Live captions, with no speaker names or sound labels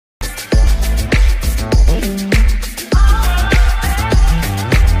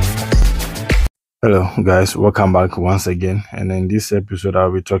Hello, guys. Welcome back once again. And in this episode,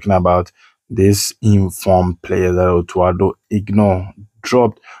 I'll be talking about this informed player that Otto Addo ignore,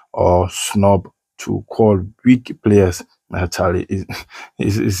 dropped, or snub to call weak players. Actually,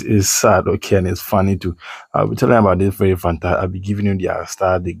 it's sad, okay, and it's funny too. I'll be telling you about this very fantastic. I'll be giving you their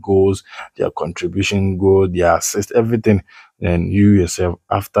start, the goals, their contribution goal, their assist, everything. And you yourself,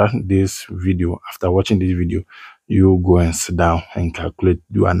 after this video, after watching this video, you go and sit down and calculate,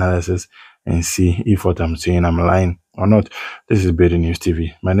 do analysis and see if what I'm saying I'm lying or not. This is Better News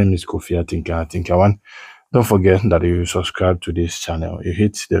TV. My name is Kofi I think I want. Don't forget that you subscribe to this channel, you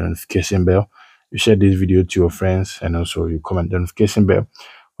hit the notification bell, you share this video to your friends, and also you comment the notification bell.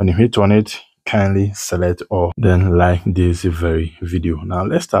 When you hit on it, kindly select all, then like this very video. Now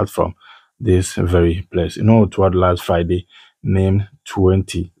let's start from this very place. You know, toward last Friday, named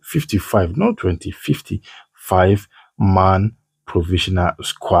 2055, not 2055 man provisional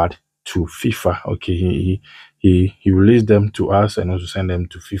squad to FIFA. Okay, he released them to us and also sent them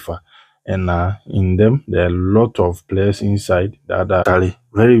to FIFA. And in them, there are a lot of players inside that are actually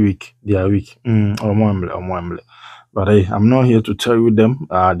very weak. They are weak. But hey, I'm not here to tell you them.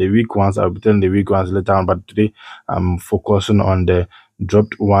 The weak ones, I'll be telling the weak ones later on. But today, I'm focusing on the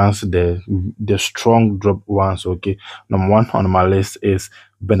dropped ones, the strong dropped ones. Okay, number one on my list is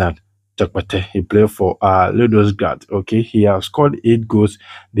Bernard. Chakpate. He played for Ludosgrad. Okay, he has scored 8 goals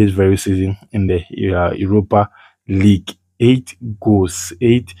this very season in the Europa League. 8 goals,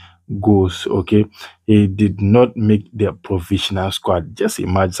 8 goals. Okay, he did not make the professional squad. Just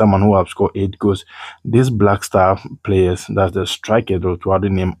imagine someone who have scored 8 goals. These Black Star players, that's the strikers, or to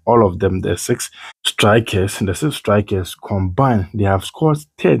name all of them, the six strikers combined, they have scored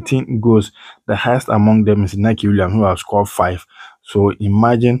 13 goals. The highest among them is Nike Williams, who have scored 5. So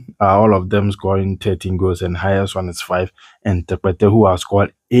imagine all of them scoring 13 goals, and highest one is 5. And Tepete, who has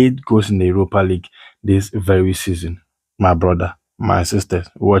scored 8 goals in the Europa League this very season. My brother, my sisters,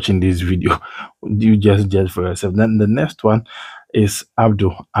 watching this video, you just judge for yourself. Then the next one is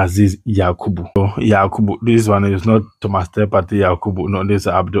Abdul Aziz Yakubu. So Yakubu, this one is not Thomas Tepate Yakubu. No, this is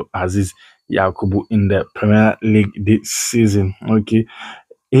Abdul Aziz Yakubu in the Premier League this season. Okay,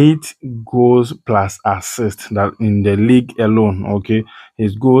 8 goals plus assist, that in the league alone. Okay,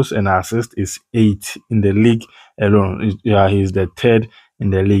 his goals and assist is 8 in the league alone. Yeah, he's the third in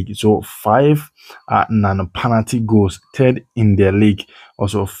the league. So 5 non-penalty goals, third in the league.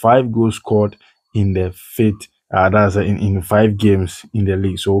 Also 5 goals scored in the fifth. That's in 5 games in the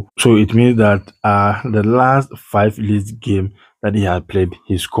league. So it means that the last 5 league game that he had played,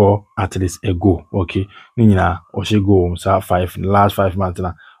 he scored at least a goal. Okay, Oshe goal, so 5 last 5 months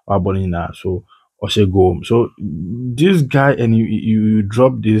now. So Oshe goal. So this guy, and you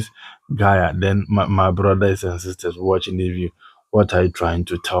drop this guy, then my brothers and sisters watching this video, what are you trying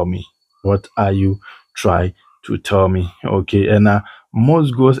to tell me? What are you trying to tell me? Okay, and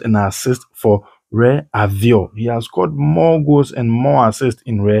most goals and assists for Rare Avio. He has scored more goals and more assists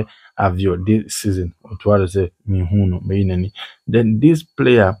in Rare Avio this season. Then this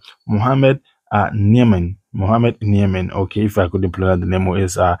player, Mohamed Niemen. Okay, if I couldn't pronounce the name,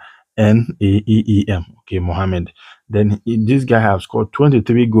 is Naeem. Okay, Mohamed. Then this guy has scored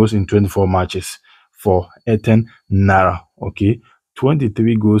 23 goals in 24 matches for Eten Nara. Okay,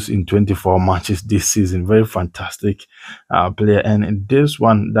 23 goals in 24 matches this season. Very fantastic player. And this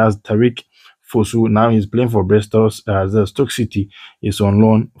one, that's Tariq Fosu. Now he's playing for Bristol. The Stoke City is on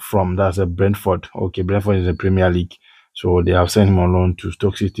loan from, that's a Brentford. Okay, Brentford is a Premier League. So they have sent him on loan to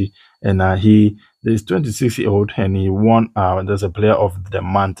Stoke City. And he is 26-year-old, and he won there's a player of the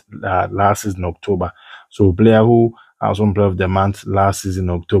month last season, October. So player who has won player of the month last season,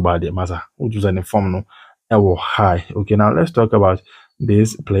 October, the matter, which was an form no high. Okay, now let's talk about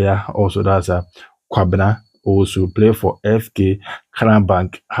this player also. That's Kwabena, also play for FK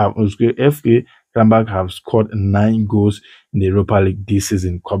Karabakh. FK Karabakh have scored 9 goals in the Europa League this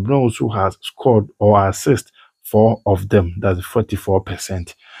season. Kwabena also has scored or assist 4 of them. That's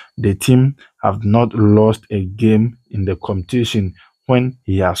 44%. The team have not lost a game in the competition when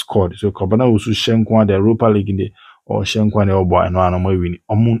he has scored. So Kwabena also Shenkwan the Europa League in the or Shenkwan the Obo and one win.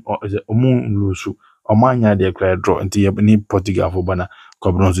 Omun Lusu. Omanya de cry draw until you need Portugal for Bana.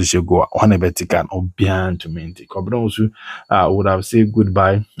 Kwabena also go on a betican or beyond to maintain. Kwabena also would have said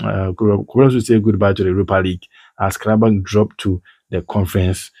goodbye. Kwabena also say goodbye to the Europa League as Karabakh dropped to the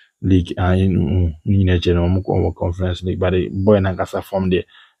Conference League in general Conference League, but the boy Nankasa form there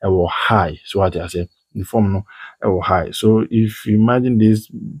were high. So what I say, the form no were high. So if you imagine these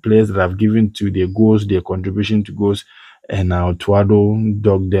players that have given to their goals, their contribution to goals, and now Tuado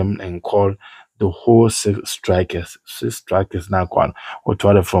dog them and call the whole six strikers now gone. Or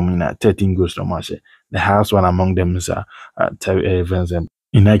 12 from 13 goals no match. The highest one among them is Terry Evans and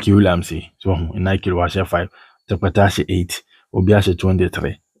Inaki Williams. So Inaki was 5, Tapatashi 8, Obiashi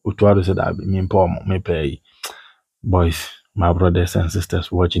 23. Utwado said I mean Paul me pay. Boys, my brothers and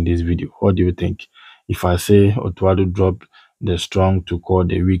sisters watching this video, what do you think? If I say Otwado dropped the strong to call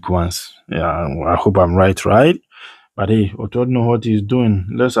the weak ones, yeah, I hope I'm right? But hey, Otwado know what he's doing.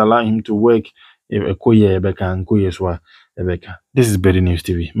 Let's allow him to work. This is Better News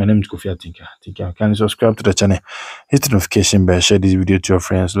TV. My name is Kofi Atinka. Can you subscribe to the channel? Hit the notification bell, share this video to your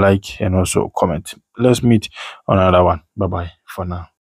friends, like, and also comment. Let's meet on another one. Bye bye for now.